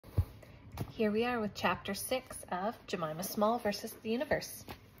Here we are with Chapter 6 of Jemima Small versus the Universe.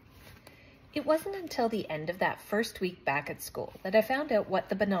 It wasn't until the end of that first week back at school that I found out what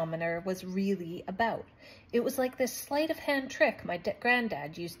the banometer was really about. It was like this sleight of hand trick my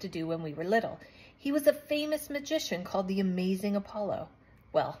granddad used to do when we were little. He was a famous magician called the Amazing Apollo.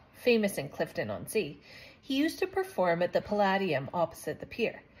 Well, famous in Clifton-on-Sea. He used to perform at the Palladium opposite the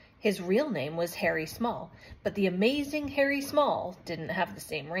pier. His real name was Harry Small, but the Amazing Harry Small didn't have the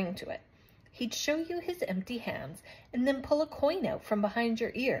same ring to it. He'd show you his empty hands and then pull a coin out from behind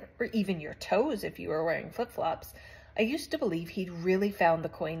your ear, or even your toes if you were wearing flip-flops. I used to believe he'd really found the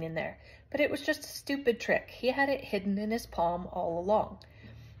coin in there, but it was just a stupid trick. He had it hidden in his palm all along.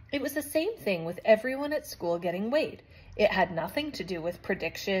 It was the same thing with everyone at school getting weighed. It had nothing to do with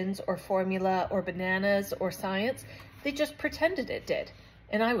predictions or formula or bananas or science. They just pretended it did,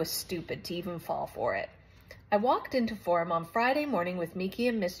 and I was stupid to even fall for it. I walked into form on Friday morning with Miki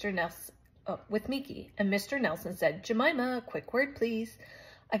and Mr. Nelson said, "Jemima, a quick word, please."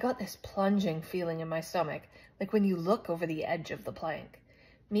 I got this plunging feeling in my stomach, like when you look over the edge of the plank.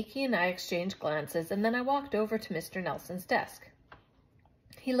 Miki and I exchanged glances, and then I walked over to Mr. Nelson's desk.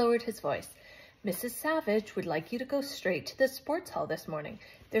 He lowered his voice. "Mrs. Savage would like you to go straight to the sports hall this morning.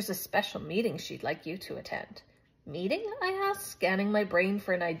 There's a special meeting she'd like you to attend." "Meeting?" I asked, scanning my brain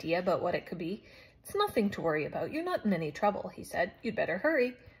for an idea about what it could be. "It's nothing to worry about. You're not in any trouble," he said. "You'd better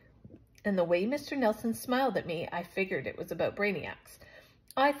hurry." And the way Mr. Nelson smiled at me, I figured it was about brainiacs.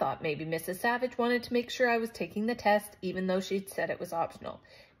 I thought maybe Mrs. Savage wanted to make sure I was taking the test, even though she'd said it was optional.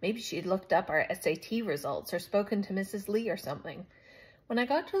 Maybe she'd looked up our SAT results or spoken to Mrs. Lee or something. When I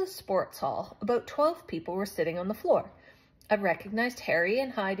got to the sports hall, about 12 people were sitting on the floor. I recognized Harry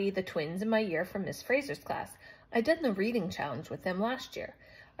and Heidi, the twins in my year from Miss Fraser's class. I'd done the reading challenge with them last year.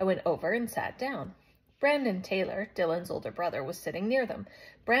 I went over and sat down. Brandon Taylor, Dylan's older brother, was sitting near them.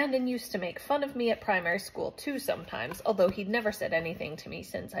 Brandon used to make fun of me at primary school too sometimes, although he'd never said anything to me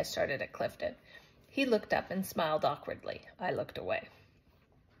since I started at Clifton. He looked up and smiled awkwardly. I looked away.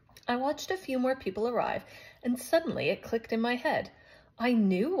 I watched a few more people arrive, and suddenly it clicked in my head. I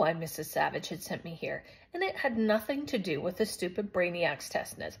knew why Mrs. Savage had sent me here, and it had nothing to do with the stupid brainiacs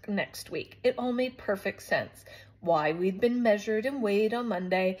test next week. It all made perfect sense. Why we'd been measured and weighed on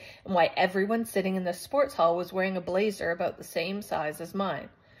Monday, and why everyone sitting in the sports hall was wearing a blazer about the same size as mine.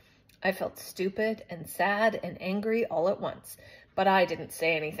 I felt stupid and sad and angry all at once, but I didn't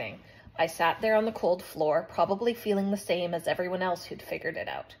say anything. I sat there on the cold floor, probably feeling the same as everyone else who'd figured it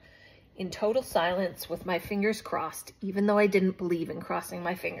out. In total silence, with my fingers crossed, even though I didn't believe in crossing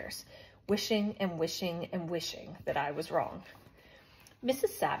my fingers, wishing and wishing and wishing that I was wrong. Mrs.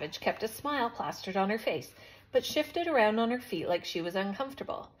 Savage kept a smile plastered on her face, but shifted around on her feet like she was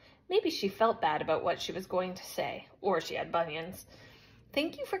uncomfortable. Maybe she felt bad about what she was going to say, or she had bunions.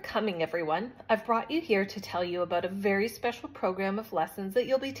 "Thank you for coming, everyone. I've brought you here to tell you about a very special program of lessons that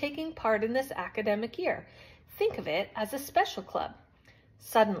you'll be taking part in this academic year. Think of it as a special club."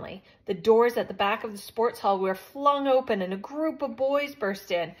 Suddenly, the doors at the back of the sports hall were flung open and a group of boys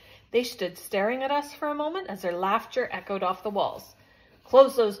burst in. They stood staring at us for a moment as their laughter echoed off the walls.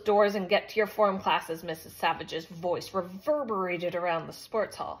 "Close those doors and get to your form classes," Mrs. Savage's voice reverberated around the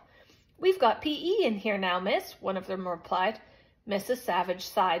sports hall. "We've got PE in here now, miss," one of them replied. Mrs. Savage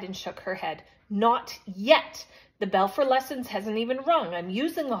sighed and shook her head. "Not yet. The bell for lessons hasn't even rung. I'm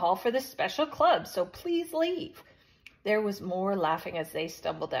using the hall for this special club, so please leave." There was more laughing as they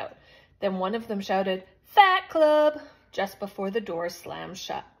stumbled out. Then one of them shouted, "Fat Club," just before the doors slammed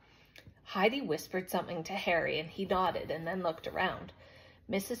shut. Heidi whispered something to Harry, and he nodded and then looked around.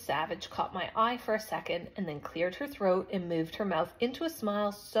 Mrs. Savage caught my eye for a second and then cleared her throat and moved her mouth into a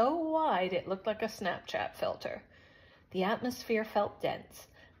smile so wide it looked like a Snapchat filter. The atmosphere felt dense,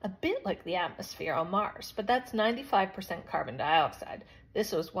 a bit like the atmosphere on Mars, but that's 95% carbon dioxide.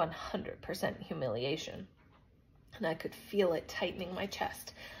 This was 100% humiliation. And I could feel it tightening my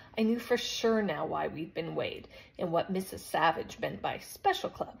chest. I knew for sure now why we'd been weighed and what Mrs. Savage meant by special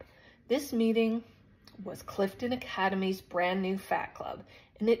club. This meeting was Clifton Academy's brand new fat club,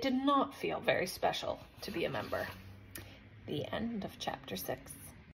 and it did not feel very special to be a member. The end of Chapter 6.